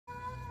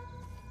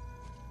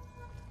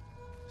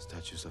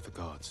Statues of the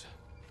gods.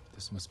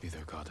 This must be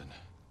their garden.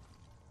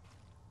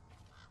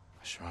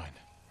 A shrine.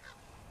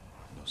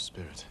 No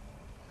spirit.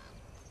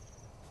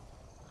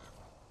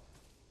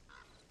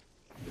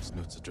 This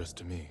note's addressed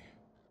to me.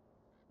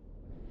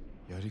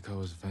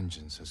 Yarikawa's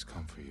vengeance has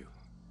come for you.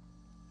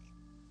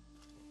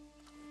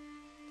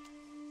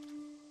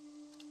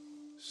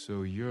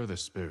 So you're the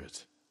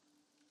spirit.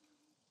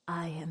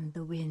 I am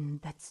the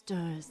wind that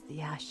stirs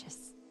the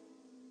ashes.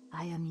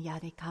 I am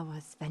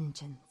Yarikawa's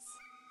vengeance.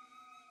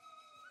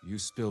 You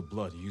spilled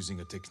blood using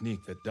a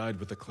technique that died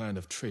with a clan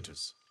of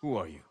traitors. Who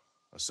are you?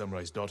 A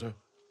samurai's daughter?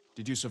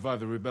 Did you survive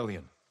the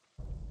rebellion?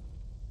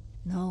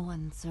 No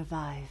one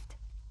survived.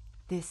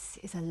 This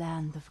is a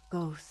land of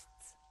ghosts.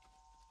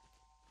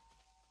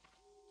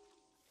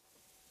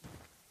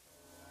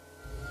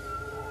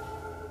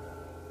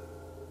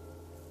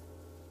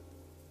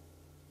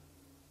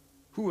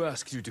 Who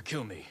asked you to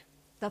kill me?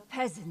 The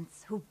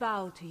peasants who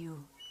bow to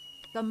you.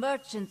 The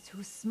merchants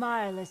who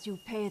smile as you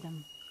pay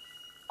them.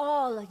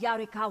 All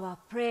Yarikawa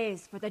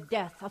prays for the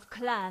death of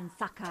Clan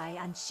Sakai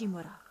and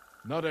Shimura.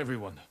 Not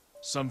everyone.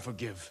 Some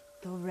forgive.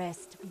 The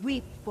rest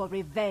weep for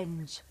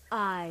revenge.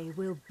 I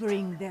will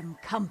bring them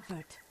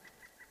comfort.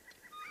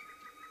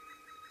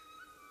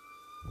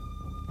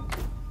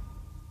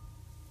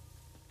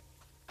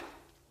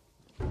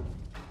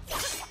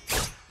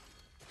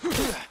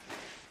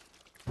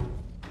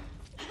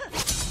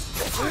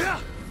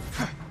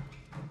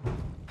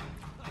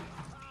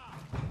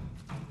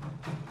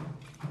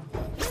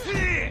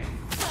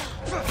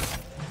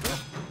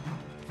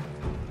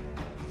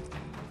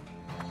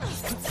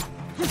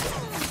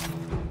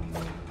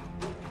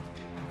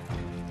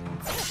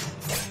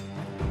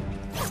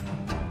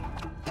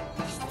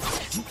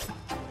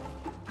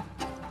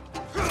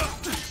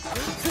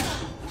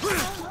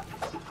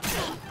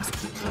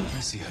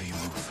 I see how you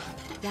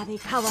move.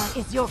 Yarikawa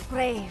is your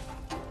grave.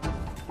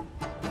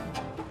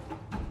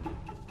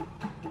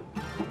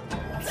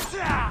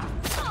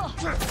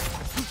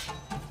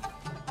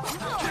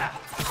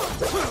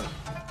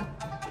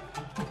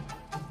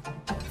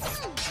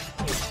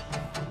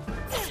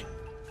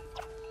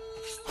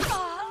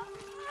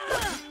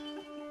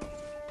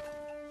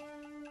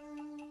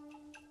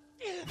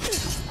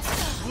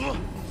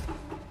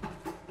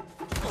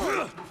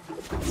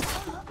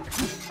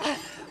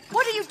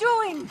 What are you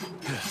doing?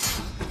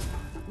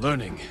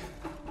 Learning.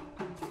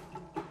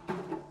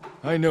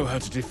 I know how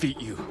to defeat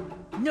you.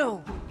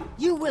 No,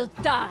 you will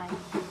die.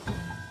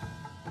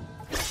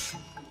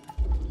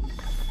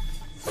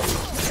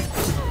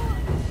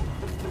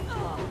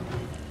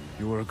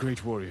 You were a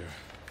great warrior,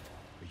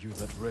 but you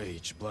let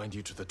rage blind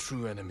you to the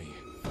true enemy.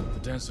 The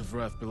Dance of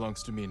Wrath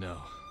belongs to me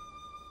now.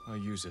 I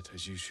use it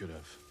as you should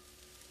have.